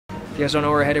guys don't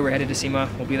know where we're headed to Sema.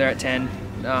 We'll be there at 10.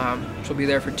 So we'll be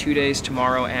there for 2 days,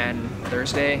 tomorrow and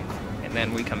Thursday, and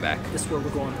then we come back. This is where we're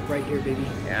going, right here, baby.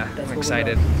 Yeah, I'm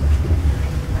excited.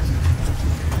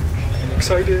 I'm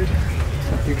excited.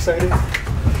 You excited?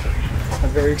 I'm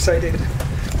very excited. I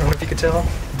don't know if you could tell.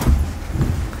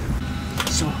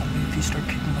 So, if you start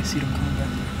kicking my seat, I'm coming back.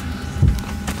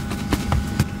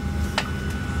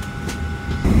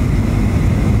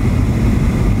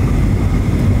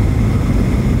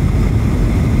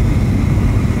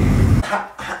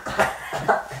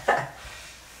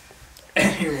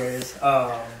 Anyways,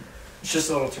 it's just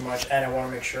a little too much, and I want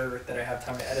to make sure that I have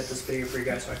time to edit this video for you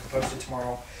guys so I can post it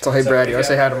tomorrow. So hey Brad, you want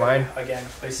to say hi to mine? Again,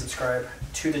 please subscribe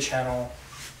to the channel.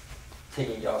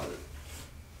 Taking y'all to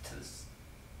this.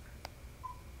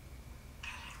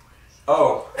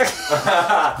 Oh.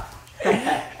 I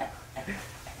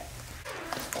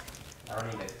don't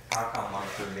need a cock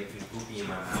monster to make me poopy in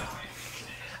my mouth.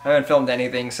 I haven't filmed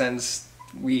anything since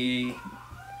we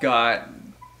got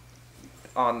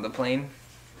on the plane.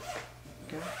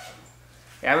 Okay.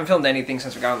 Yeah, I haven't filmed anything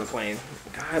since we got on the plane.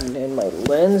 God, man, my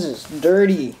lens is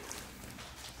dirty.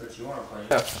 But you want to play?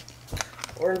 Yeah.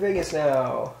 We're in Vegas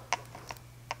now.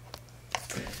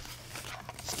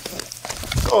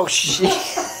 Oh shit!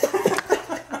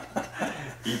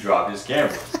 He dropped his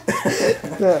camera.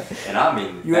 And I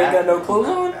mean, you ain't got no clothes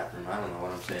on? Bathroom. I don't know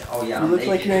what I'm saying. Oh yeah, you look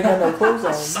like you ain't got no clothes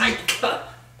on. Psych!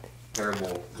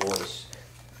 Terrible voice.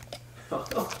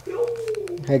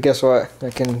 Hey, guess what?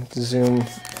 I can zoom.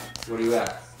 What are you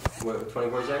at? What,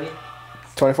 2470?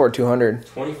 24 to 200.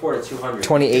 24 to 200.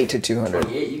 28 to 200.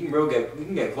 28. You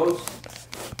can get close.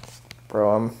 Bro,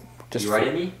 I'm just. You right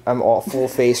at me? I'm all full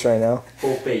face right now.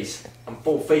 Full face. I'm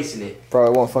full facing it. Bro,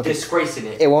 it won't focus. Disgracing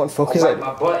it. It won't focus. I'll wipe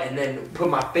my butt and then put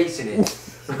my face in it.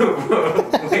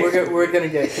 we're gonna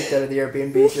get kicked out of the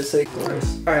Airbnb just so you can.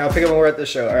 Alright, I'll pick up when we're at the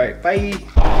show. Alright, bye.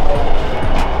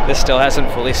 This still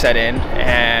hasn't fully set in,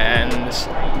 and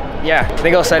yeah, I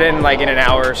think it'll set in like in an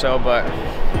hour or so, but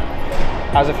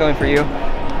how's it feeling for you?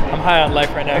 I'm high on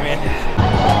life right now, man.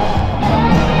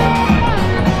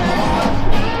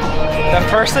 The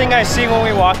first thing I see when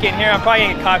we walk in here, I'm probably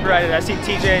gonna get copyrighted. I see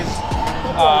TJ's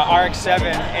RX-7,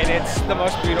 and it's the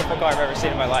most beautiful car I've ever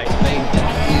seen in my life.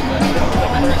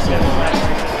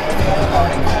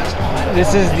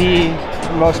 This is the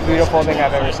most beautiful thing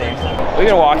I've ever seen. We've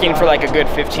been walking for like a good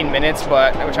 15 minutes,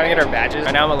 but we're trying to get our badges.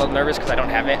 Right now I'm a little nervous because I don't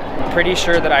have it. I'm pretty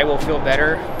sure that I will feel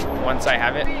better once I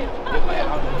have it.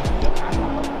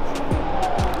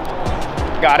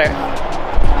 Got it.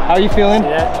 How are you feeling?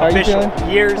 Yeah, how are you feeling?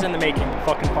 Years in the making,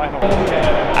 fucking final.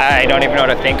 I don't even know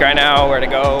what to think right now, where to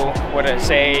go, what to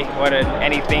say,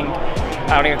 anything.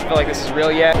 I don't even feel like this is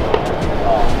real yet.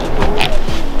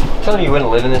 I'm telling you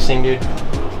wouldn't live in this thing, dude.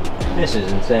 This is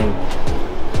insane.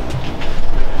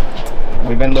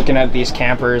 We've been looking at these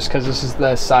campers because this is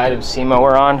the side of Sema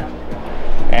we're on.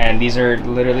 And these are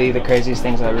literally the craziest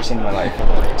things I've ever seen in my life.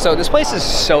 So this place is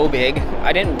so big.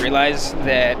 I didn't realize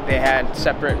that they had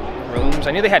separate rooms.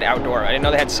 I knew they had outdoor. I didn't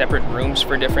know they had separate rooms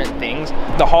for different things.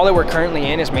 The hall that we're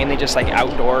currently in is mainly just like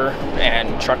outdoor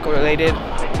and truck related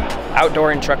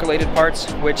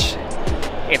parts, which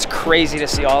it's crazy to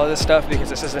see all of this stuff because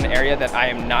this is an area that I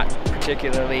am not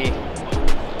particularly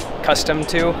accustomed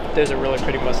to. There's a really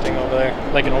pretty Mustang over there,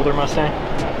 like an older Mustang.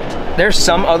 There's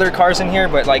some other cars in here,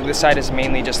 but like this side is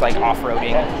mainly just like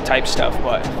off-roading type stuff,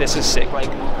 but this is sick.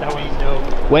 Like, that one's dope.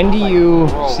 When do you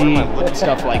see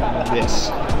stuff like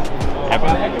this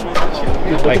happen?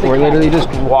 Like we're literally just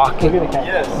walking.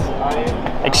 Yes.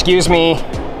 Excuse me.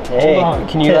 Hey,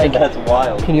 can you like? That's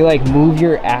wild. Can you like move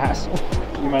your ass?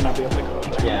 You might not be able to go.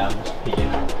 Yeah, I'm just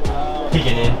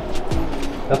peeking in.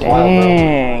 That's Dang, wild,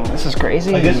 bro. this is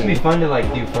crazy. Like this would be fun to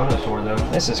like do photos for though.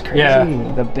 This is crazy. Yeah.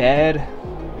 The bed.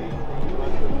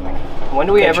 When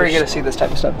do we ever get to see this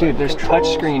type of stuff? Dude, there's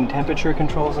touchscreen temperature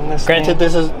controls in this Granted,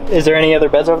 thing. is there any other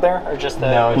beds over there? Or just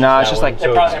the... No, it's just like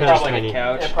it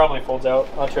couch. probably folds out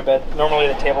onto a bed. Normally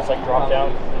the tables like drop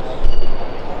down.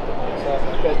 So,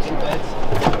 we've got 2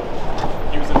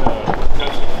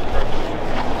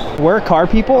 beds. We're car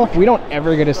people. We don't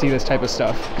ever get to see this type of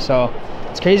stuff. So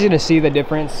it's crazy to see the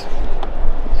difference.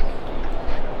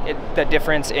 The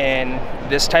difference in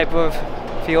this type of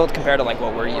field compared to like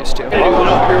what we're used to.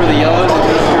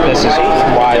 This is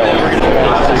wild.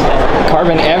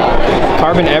 Carbon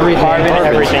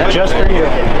everything. Just for you.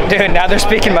 Dude, now they're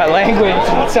speaking my language.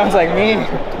 It sounds like me.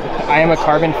 I am a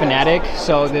carbon fanatic,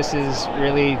 so this is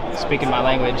really speaking my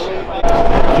language.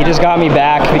 He just got me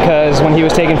back because when he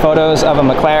was taking photos of a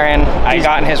McLaren, I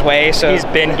got in his way. So he's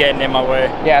been getting in my way.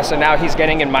 Yeah, so now he's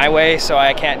getting in my way, so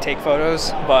I can't take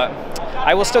photos, but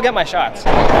I will still get my shots.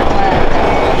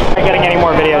 I gotta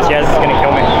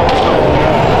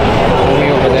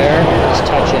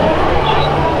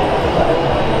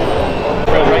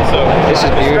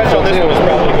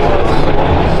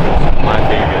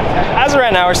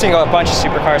seeing a bunch of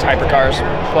supercars, hypercars,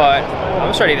 but I'm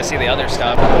just ready to see the other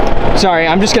stuff. Sorry,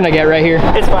 I'm just gonna get right here.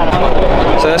 It's fine.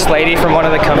 So this lady from one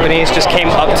of the companies just came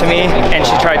up to me and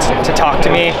she tried to talk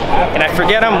to me, and I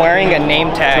forget I'm wearing a name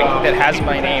tag that has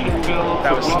my name.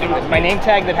 That was stupid. My name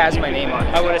tag that has my name on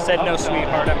it. I would have said, no,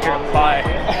 sweetheart, I'm here to buy.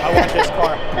 I want this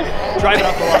car. Drive it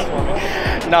off the lot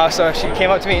for me. No, so she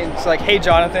came up to me and she's like, hey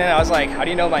Jonathan. I was like, how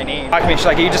do you know my name? She's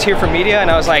like, are you just here for media?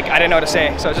 And I was like, I didn't know what to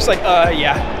say. So I was just like,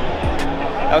 yeah.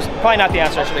 That was probably not the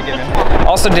answer I should have given.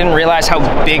 Also didn't realize how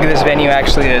big this venue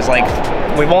actually is. Like,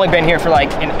 we've only been here for like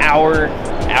an hour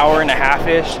and a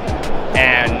half-ish,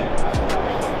 and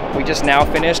we just now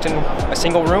finished in a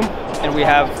single room, and we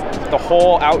have the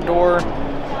whole outdoor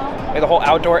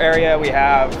area. We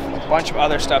have a bunch of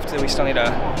other stuff that we still need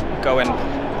to go and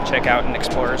check out and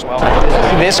explore as well.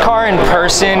 This car in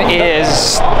person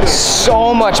is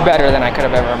so much better than I could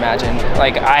have ever imagined.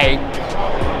 Like,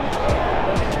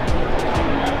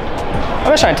 I'm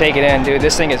just trying to take it in, dude.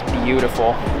 This thing is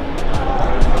beautiful.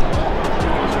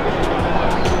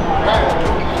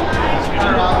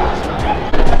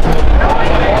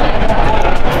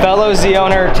 Fellow Z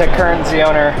owner to current Z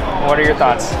owner, what are your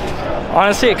thoughts?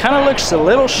 Honestly, it kind of looks a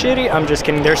little shitty. I'm just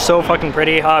kidding. They're so fucking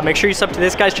pretty. Make sure you sub to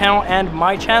this guy's channel and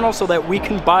my channel so that we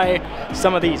can buy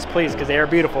some of these, please, because they are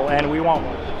beautiful and we want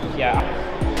one. Yeah.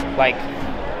 Like,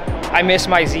 I miss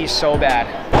my Z so bad.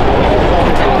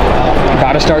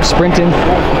 Gotta start sprinting.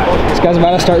 This guy's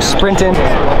about to start sprinting.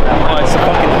 Oh, it's the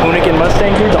fucking Hoonigan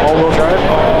Mustang, dude, the all-wheel drive.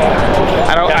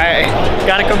 I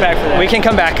gotta come back for that. We can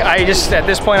come back. I just, at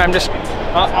this point, I'm just...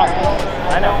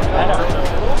 I know.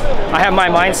 I have my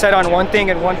mindset on one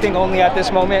thing and one thing only at this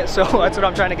moment, so that's what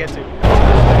I'm trying to get to.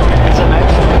 It's a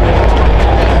nice...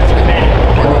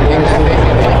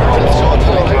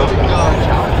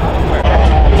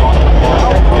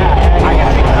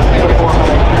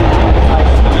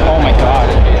 Oh my god.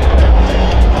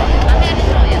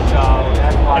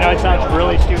 I know it sounds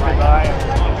really stupid, but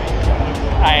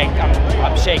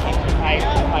I'm shaking.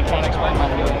 I can't explain my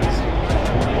feelings.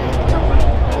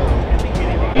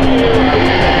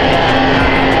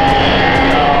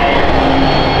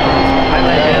 I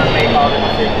let him make all the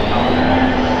decisions.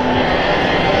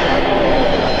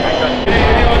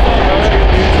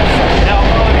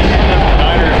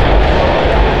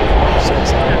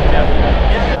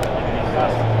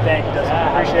 thank you, Dustin.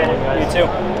 Appreciate it. You too.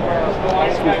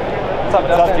 What's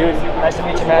up, dude? Nice to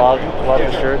meet you, man. Love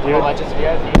the shirt, dude.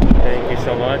 Thank you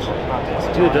so much.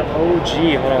 Dude, the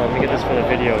OG. Hold on, let me get this for the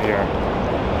video here.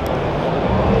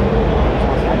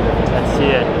 Let's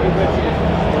see it.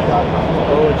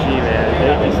 OG, man.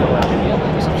 Thank you so much.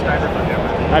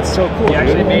 That's so cool. You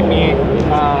actually made me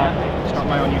start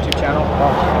my own YouTube channel.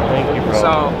 Thank you, bro.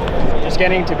 So, just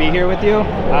getting to be here with you.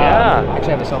 Yeah. I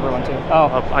actually have the silver one too.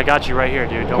 Oh, I got you right here,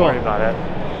 dude. Don't Cool. worry about it.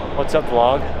 What's up,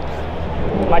 vlog?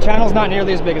 my channel's not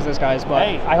nearly as big as this guy's, but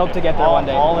Hey, I hope to get there one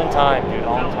day. All in time, dude.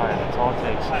 All in time. That's all it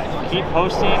takes. Keep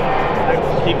posting.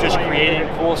 Keep just creating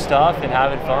cool stuff and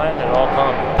having fun, and it'll all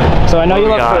come. So I know you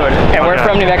love food, and we're Okay.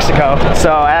 from New Mexico,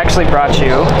 so I actually brought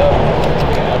you.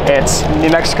 It's New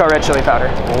Mexico red chili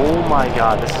powder. Oh my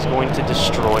god, this is going to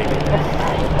destroy me.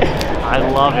 I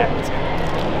love it.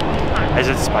 Is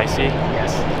it spicy?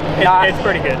 Yes. It's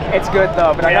pretty good. It's good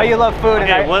though, but I know you love food.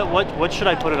 Okay, and what should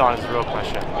I put it on is the real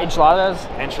question. enchiladas,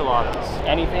 Enchiladas.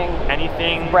 anything,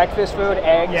 Anything? breakfast food,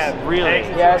 eggs. Yeah, Really? eggs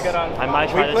is Yes. really good on. I might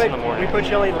try this in the morning. We put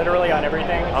chili literally on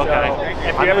everything. Okay. So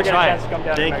if I'm you ever gonna get a try chance it. to come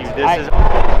down Thank to you. Mexico. This is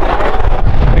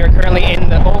We are currently in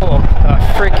the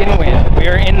freaking wind. We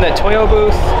are in the Toyo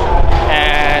booth,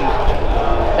 and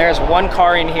there's one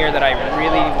car in here that I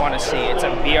really want to see. It's a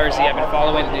BRZ. I've been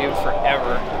following the dude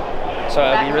forever. So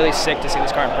it'd be really sick to see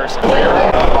this car in person.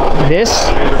 This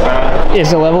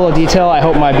is a level of detail I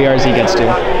hope my BRZ gets to.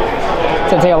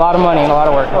 It's gonna take a lot of money and a lot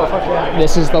of work. Oh, fuck yeah.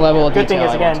 This is the level of Good thing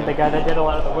detail is, I want again, the guy that did a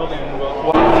lot of the welding.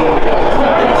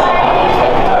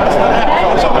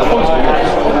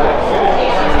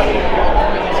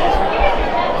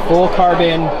 full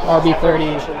carbon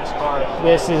RB30.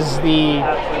 This is the...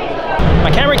 My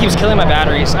camera keeps killing my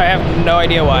batteries. I have no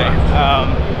idea why.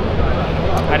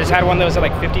 I just had one that was at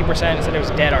like 50% and said it was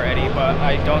dead already, but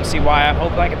I don't see why. I'm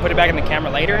hoping I can put it back in the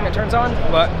camera later and it turns on,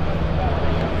 but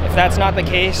if that's not the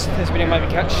case, this video might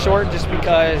be cut short just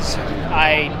because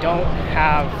I don't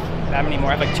have that many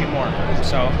more. I have like 2 more,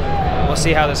 so we'll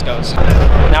see how this goes.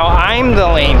 Now I'm the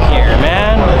lame here,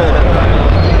 man.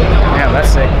 Damn,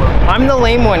 that's sick. I'm the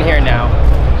lame one here now.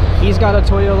 He's got a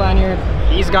Toyo lanyard.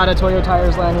 He's got a Toyo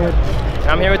Tires lanyard.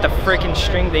 I'm here with the freaking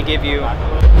string they give you.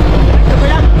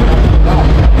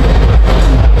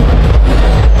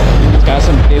 It's got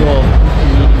some big old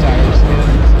meaty tires.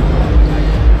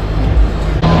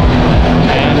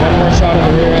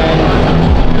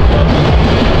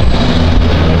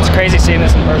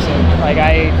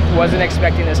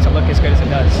 expecting this to look as good as it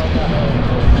does.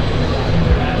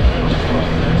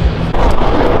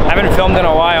 I haven't filmed in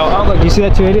a while. Oh look, do you see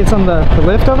that 280? It's on the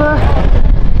lift over there?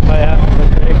 Oh yeah.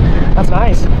 That's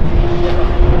nice.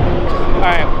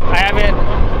 Alright, I haven't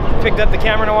picked up the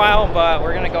camera in a while, but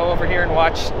we're gonna go over here and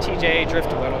watch TJ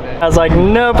drift a little bit. I was like,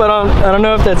 nope, I don't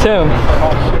know if that's him.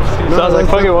 No, so I was like,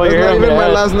 fuck it, while you're here. That's not even my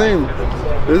last name.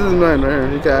 This is mine right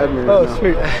here. You can add me. Oh, right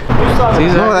sweet.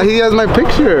 No, he has my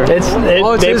picture. They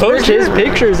post his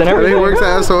pictures and everything. He works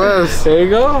at SOS. There you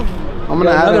go. I'm gonna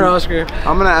add another him. Oscar.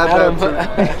 I'm gonna add that.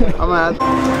 I'm gonna add. So I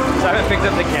haven't picked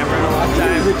up the camera in a long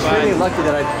time. You're extremely lucky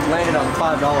that I landed on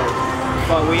 $5.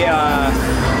 But we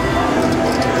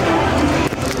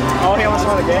Oh, he almost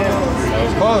won the game. That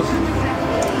was close.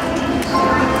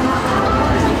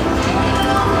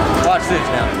 Watch this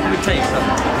now. Let me tell you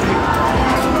something.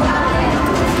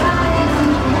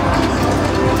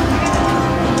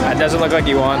 That doesn't look like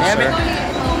you won, Damn sir. it.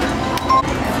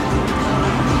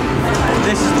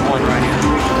 This is the one right here.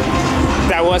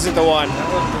 That wasn't the one.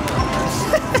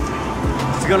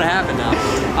 It's gonna happen now.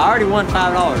 I already won $5. I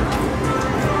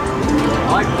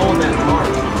like pulling that card.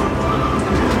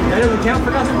 That doesn't count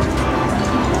for nothing?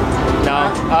 No.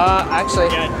 Actually.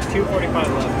 Yeah, 245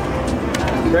 left.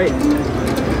 Great.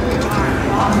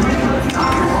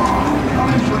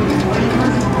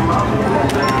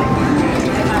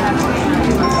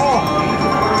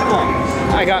 Come on.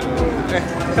 I got.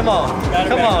 Come on.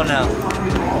 Come on now.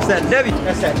 It's that W.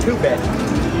 That's that 2 bet.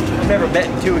 I'm never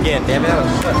betting 2 again, damn it. That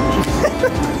was such.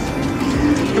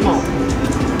 Come on.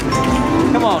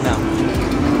 Come on now.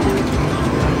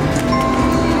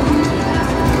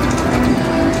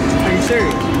 Are you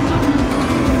serious?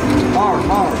 Hard.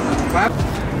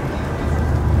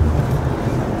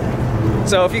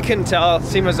 So if you can tell,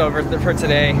 Sema's over for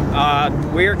today.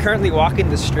 We are currently walking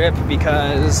the strip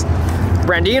because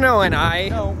Brandino and I.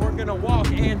 No, we're gonna walk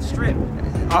and strip.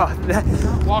 Oh,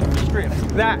 Walk the strip.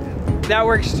 that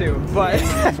works too. But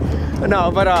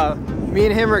no, but me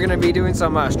and him are gonna be doing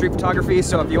some street photography.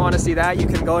 So if you want to see that, you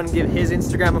can go and give his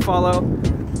Instagram a follow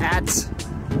at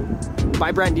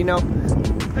by Brandino.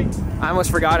 I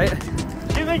almost forgot it.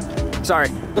 Sorry.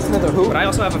 Listen to the hoop. But I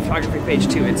also have a photography page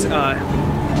too. It's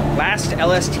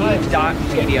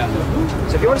lastlst.media.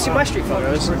 So if you want to see my street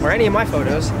photos or any of my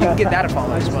photos, you can give that a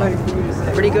follow as well.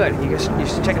 Pretty good. You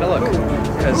should check it a look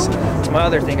because it's my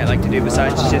other thing I like to do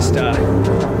besides just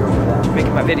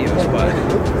making my videos. But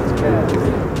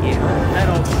yeah.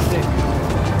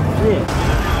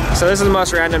 So this is the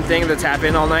most random thing that's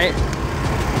happened all night.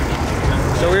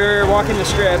 So we were walking the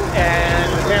strip,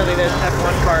 and apparently there's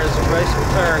F1 cars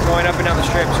going up and down the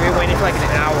strip. So we were waiting for like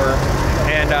an hour,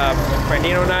 and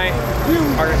Brandino and I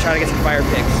are gonna try to get some fire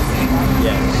pics.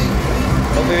 Yes.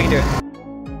 Hopefully we can do it.